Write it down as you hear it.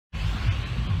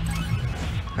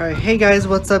Alright, hey guys,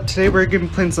 what's up? Today we're gonna be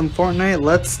playing some Fortnite.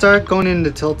 Let's start going into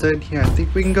Tilted. Yeah, I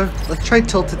think we can go. Let's try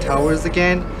Tilted Towers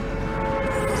again.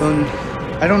 So,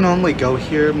 I don't normally go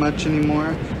here much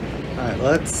anymore. Alright,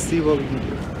 let's see what we can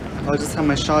do. I'll just have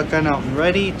my shotgun out and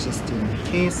ready, just in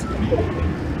case.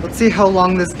 Let's see how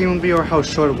long this game will be or how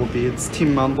short it will be. It's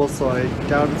Team Rumble, so I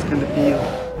doubt it's gonna be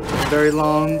very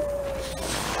long.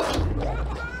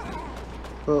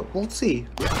 But we'll see.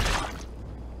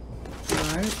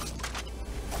 Alright.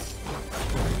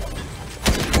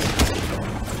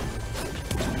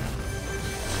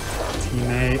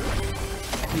 Teammate,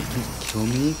 you can kill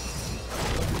me.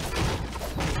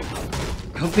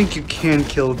 I don't think you can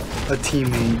kill a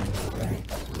teammate.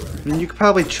 I mean, you could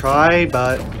probably try,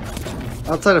 but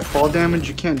outside of fall damage,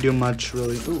 you can't do much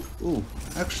really. Ooh,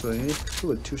 actually, a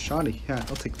two-shotty. Yeah,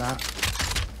 I'll take that.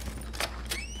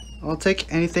 I'll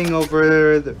take anything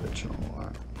over the original.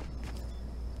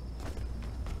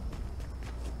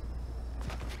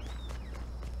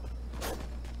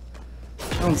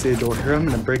 I don't see a door here. I'm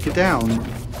gonna break it down.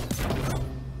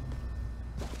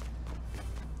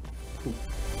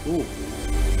 Ooh.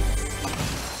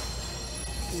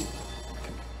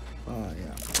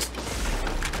 Yeah.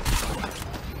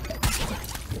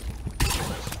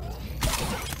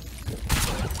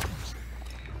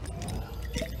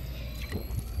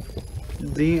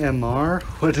 DMR?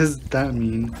 What does that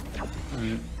mean?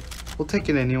 Alright. We'll take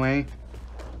it anyway.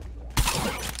 I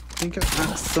think it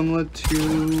acts similar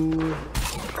to...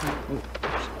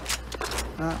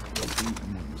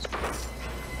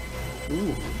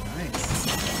 Ooh, nice.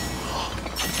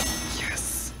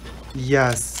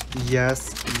 Yes.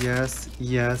 Yes.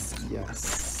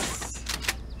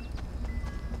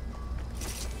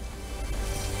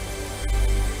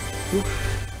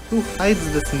 Who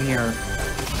hides this in here?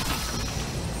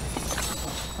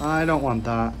 I don't want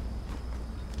that.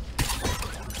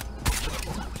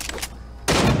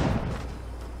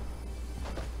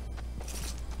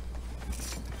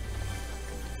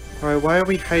 Alright, why are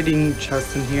we hiding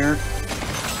chests in here?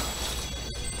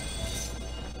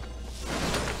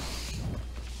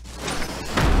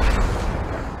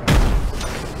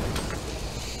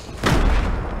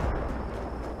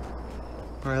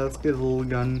 Alright, let's get a little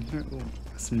gun here. Ooh,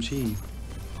 SMG.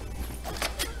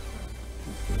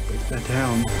 Break that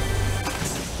down.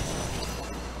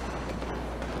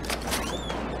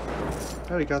 I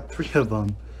already got 3 of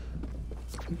them.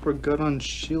 I think we're good on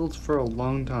shields for a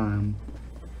long time.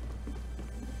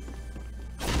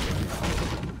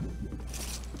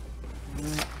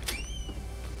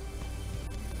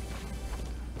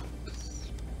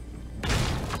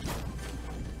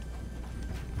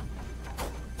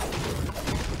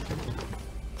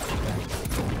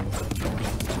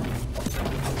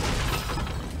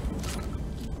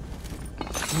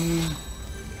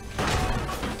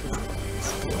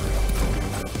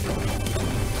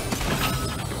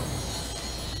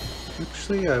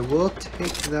 Actually, I will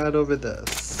take that over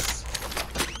this.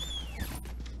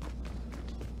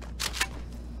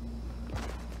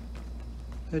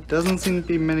 There doesn't seem to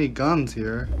be many guns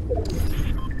here.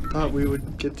 Thought we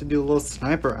would get to do a little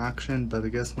sniper action, but I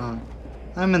guess not.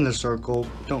 I'm in the circle.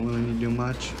 Don't really need to do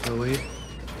much, really.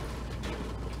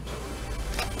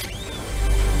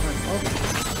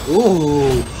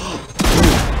 Ooh!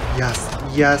 Yes.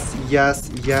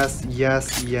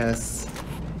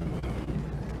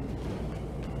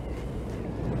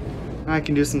 I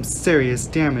can do some serious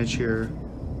damage here.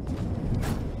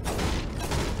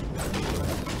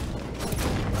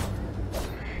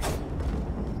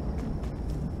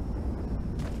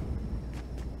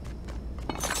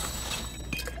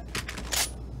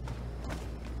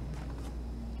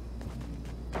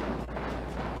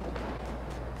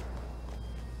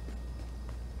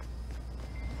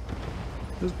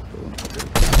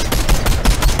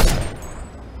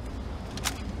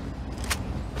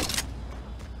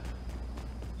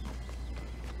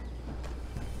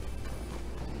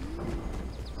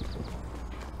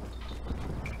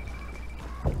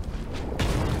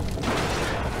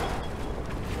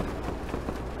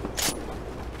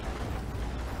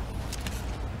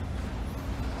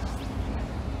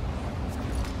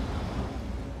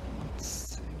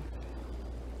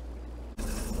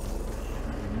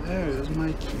 There's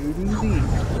my cutie.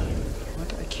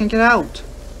 What? I can't get out.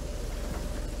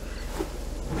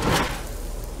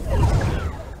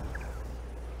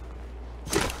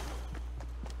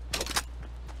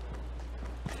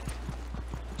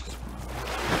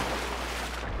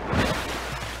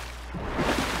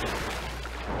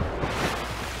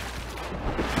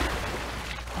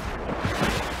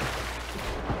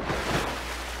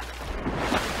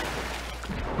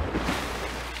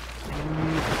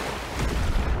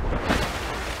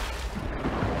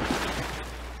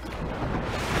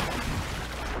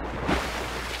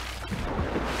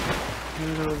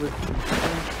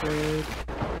 Tilted.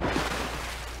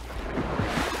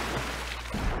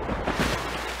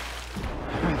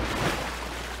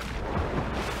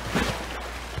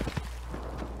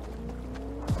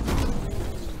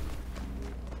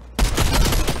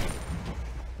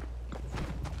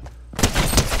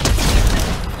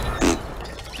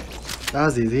 That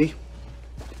was easy.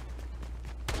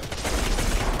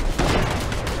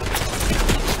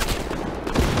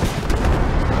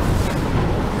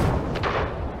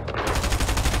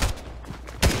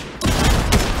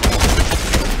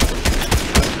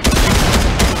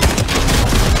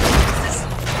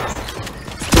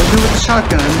 Still do with the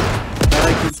shotgun. That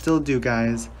I can still do,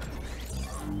 guys.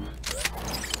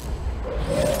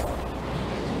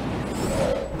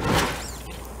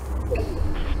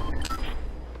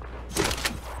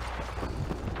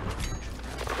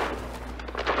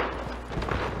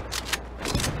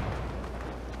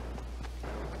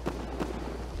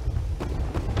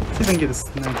 See if I can get a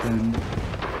snipe in.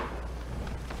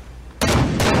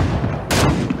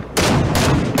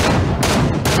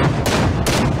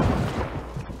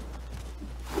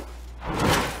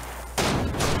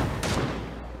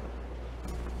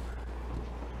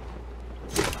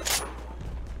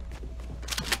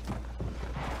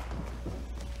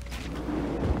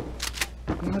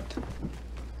 What?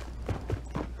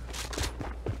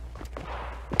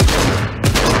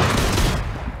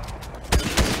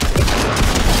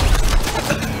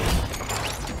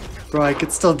 Bro, I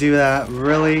could still do that.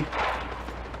 Really?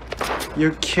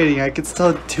 You're kidding. I could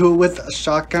still do it with a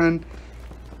shotgun?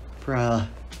 Bruh.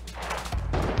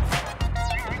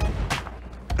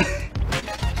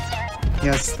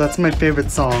 Yes, that's my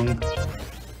favorite song.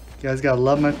 You guys gotta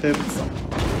love my favorite song.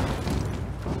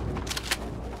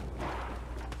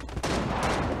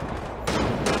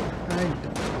 I don't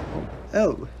know.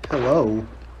 Oh, hello.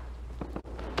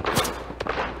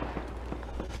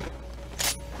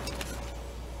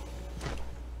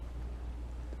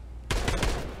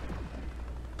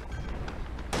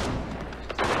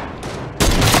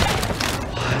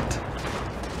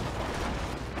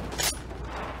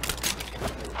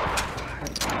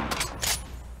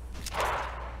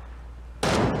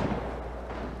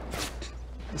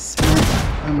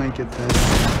 I might get this.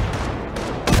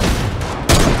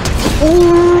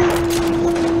 Oh!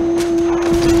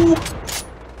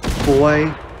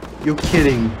 Boy, you're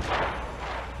kidding.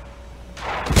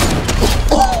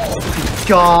 Oh my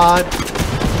god!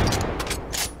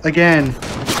 Again.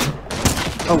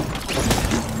 Oh.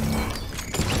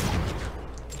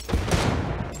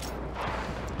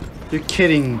 You're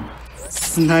kidding.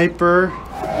 Sniper?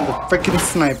 The frickin'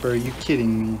 sniper, you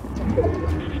kidding me?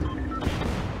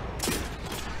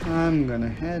 I'm gonna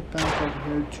head back over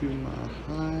here to my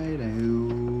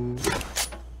hideout.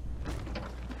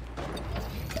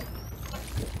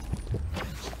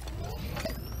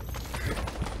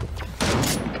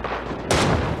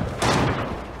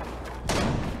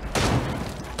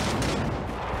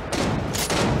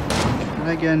 Can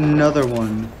I get another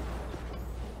one?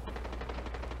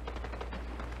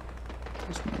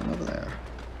 There's one over there.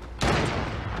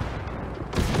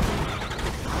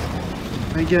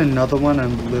 If I get another one,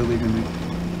 I'm literally gonna...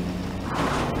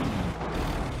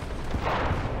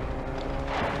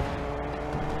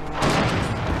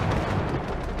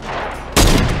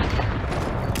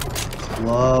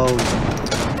 Close.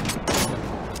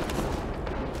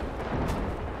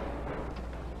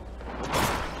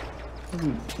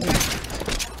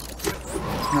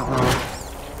 Uh-oh.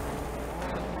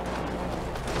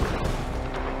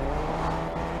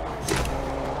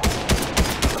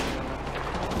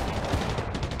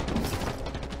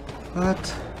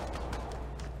 What?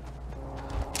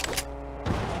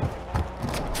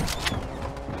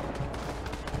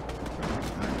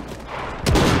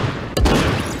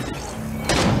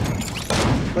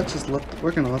 Let's just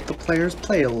we're gonna let the players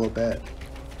play a little bit.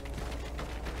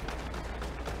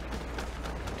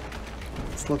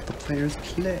 Let's let the players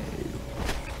play.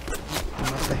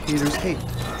 And let the haters hate.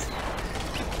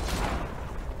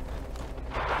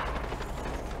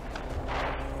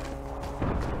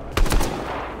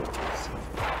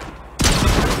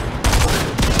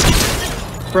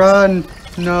 Bruh,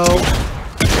 no.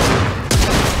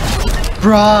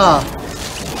 Bruh!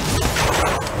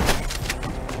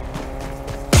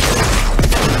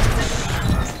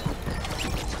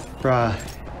 Bruh.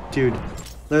 Dude.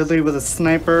 Literally with a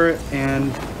sniper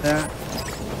and that?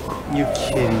 You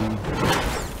kidding.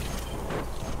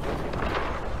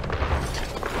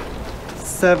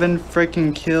 7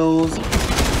 freaking kills.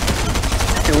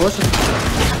 Okay, let's just...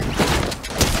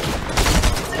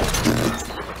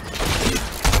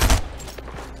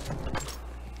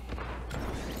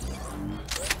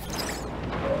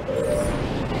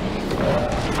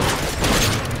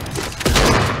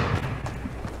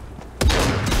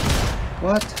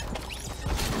 What?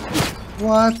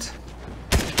 What?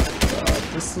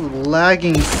 This is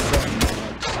lagging so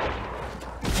much.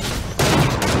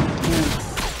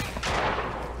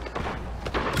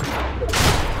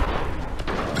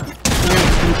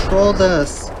 Can't control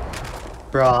this.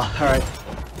 Bruh, alright.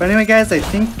 But anyway guys, I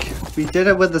think we did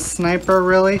it with the sniper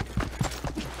really.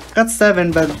 Got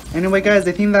 7, but anyway guys,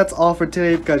 I think that's all for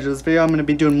today. If you guys enjoyed this video, I'm going to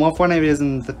be doing more Fortnite videos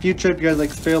in the future. If you guys like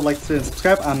this video, like,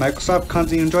 subscribe on Microsoft.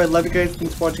 Content you enjoy. Love you guys.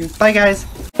 Thanks for watching. Bye guys.